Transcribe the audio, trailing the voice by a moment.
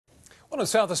One of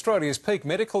South Australia's peak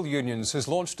medical unions has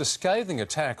launched a scathing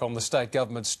attack on the state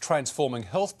government's transforming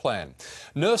health plan.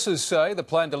 Nurses say the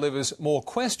plan delivers more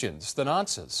questions than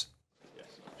answers.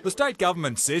 The state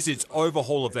government says its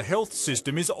overhaul of the health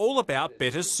system is all about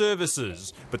better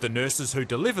services, but the nurses who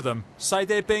deliver them say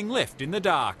they're being left in the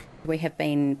dark. We have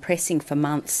been pressing for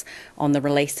months on the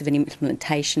release of an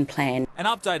implementation plan. An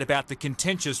update about the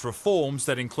contentious reforms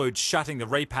that include shutting the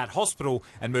Repat hospital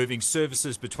and moving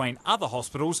services between other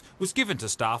hospitals was given to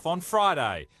staff on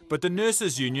Friday. But the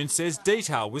nurses' union says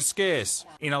detail was scarce.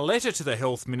 In a letter to the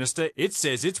Health Minister, it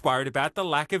says it's worried about the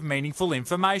lack of meaningful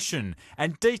information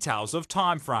and details of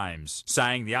timeframes,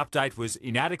 saying the update was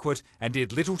inadequate and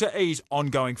did little to ease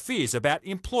ongoing fears about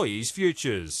employees'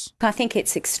 futures. I think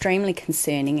it's extremely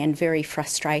concerning and very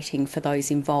frustrating for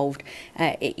those involved.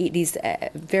 It is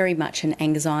very much an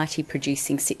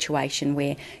anxiety-producing situation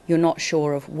where you're not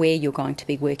sure of where you're going to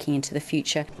be working into the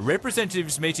future.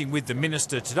 Representatives meeting with the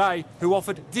Minister today who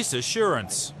offered this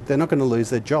assurance. They're not going to lose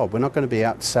their job. We're not going to be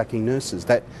out sacking nurses.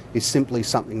 That is simply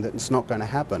something that's not going to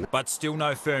happen. But still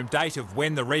no firm date of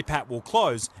when the Repat will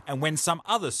close and when some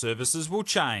other services will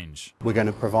change. We're going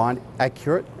to provide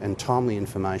accurate and timely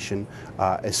information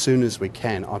as soon as we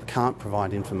can. I can't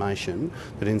provide information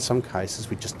that in some cases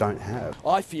we just don't have.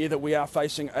 I fear that we are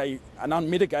facing an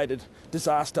unmitigated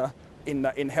disaster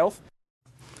in health.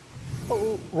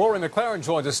 Well, Rory McLaren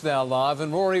joins us now live.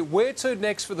 And Rory, where to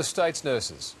next for the state's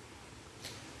nurses?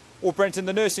 Well, Brenton,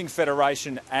 the Nursing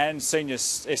Federation and senior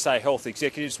SA health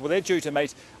executives, well, they're due to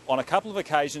meet on a couple of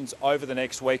occasions over the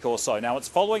next week or so. Now, it's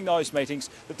following those meetings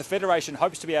that the Federation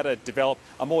hopes to be able to develop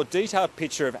a more detailed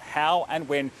picture of how and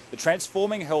when the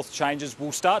transforming health changes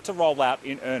will start to roll out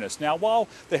in earnest. Now, while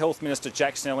the Health Minister,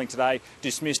 Jack Snelling, today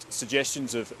dismissed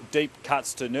suggestions of deep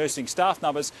cuts to nursing staff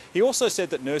numbers, he also said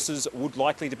that nurses would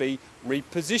likely to be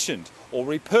repositioned or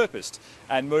repurposed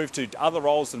and moved to other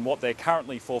roles than what they're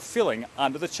currently fulfilling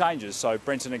under the changes. So,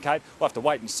 Brenton and Kate, we'll have to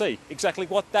wait and see exactly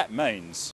what that means.